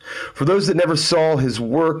storyteller. For those that never saw his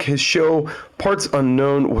work, his show, Parts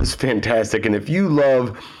Unknown, was fantastic. And if you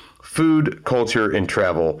love food, culture, and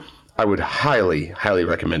travel, I would highly, highly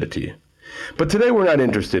recommend it to you. But today we're not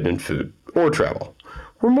interested in food or travel.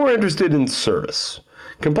 We're more interested in service.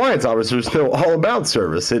 Compliance officers know all about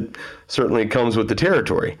service. It certainly comes with the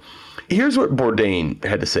territory. Here's what Bourdain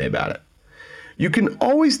had to say about it. You can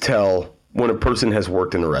always tell when a person has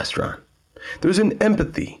worked in a restaurant. There's an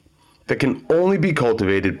empathy that can only be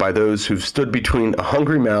cultivated by those who've stood between a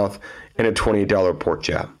hungry mouth and a $28 pork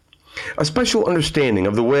chop. A special understanding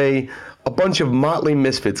of the way a bunch of motley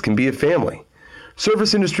misfits can be a family.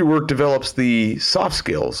 Service industry work develops the soft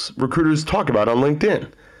skills recruiters talk about on LinkedIn: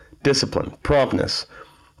 discipline, promptness,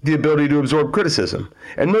 the ability to absorb criticism,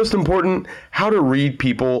 and most important, how to read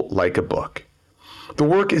people like a book. The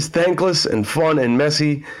work is thankless and fun and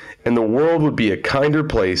messy, and the world would be a kinder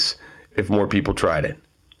place if more people tried it.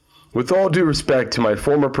 With all due respect to my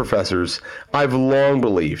former professors, I've long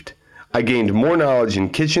believed I gained more knowledge in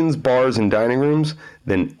kitchens, bars, and dining rooms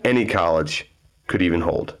than any college could even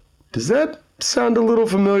hold. Does that sound a little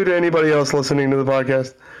familiar to anybody else listening to the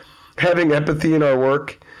podcast? Having empathy in our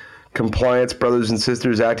work, compliance brothers and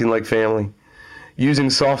sisters acting like family, using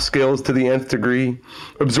soft skills to the nth degree,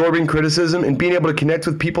 absorbing criticism, and being able to connect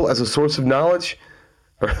with people as a source of knowledge.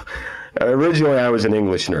 Originally, I was an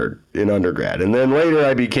English nerd in undergrad, and then later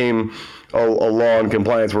I became a law and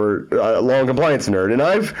compliance nerd, and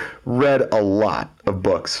I've read a lot of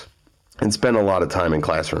books and spent a lot of time in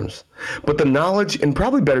classrooms. But the knowledge, and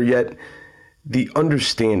probably better yet, the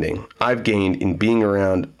understanding I've gained in being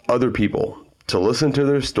around other people to listen to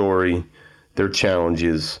their story, their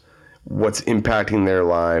challenges, what's impacting their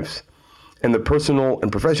lives, and the personal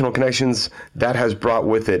and professional connections that has brought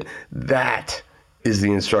with it, that is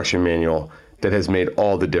the instruction manual that has made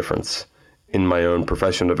all the difference in my own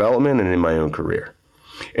professional development and in my own career.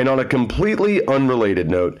 And on a completely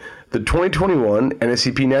unrelated note, the 2021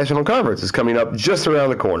 NASCP National Conference is coming up just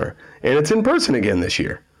around the corner, and it's in person again this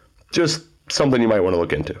year. Just something you might want to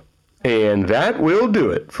look into. And that will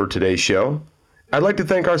do it for today's show. I'd like to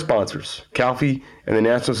thank our sponsors, CALFE and the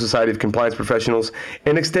National Society of Compliance Professionals,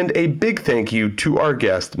 and extend a big thank you to our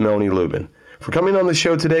guest, Melanie Lubin, for coming on the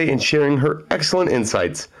show today and sharing her excellent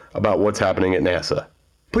insights about what's happening at NASA.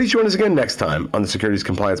 Please join us again next time on the Securities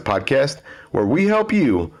Compliance Podcast, where we help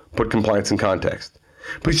you put compliance in context.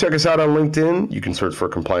 Please check us out on LinkedIn. You can search for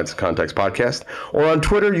Compliance in Context Podcast, or on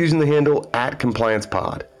Twitter using the handle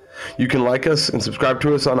 @CompliancePod. You can like us and subscribe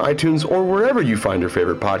to us on iTunes or wherever you find your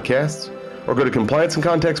favorite podcasts, or go to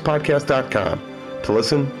complianceincontextpodcast.com to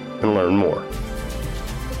listen and learn more.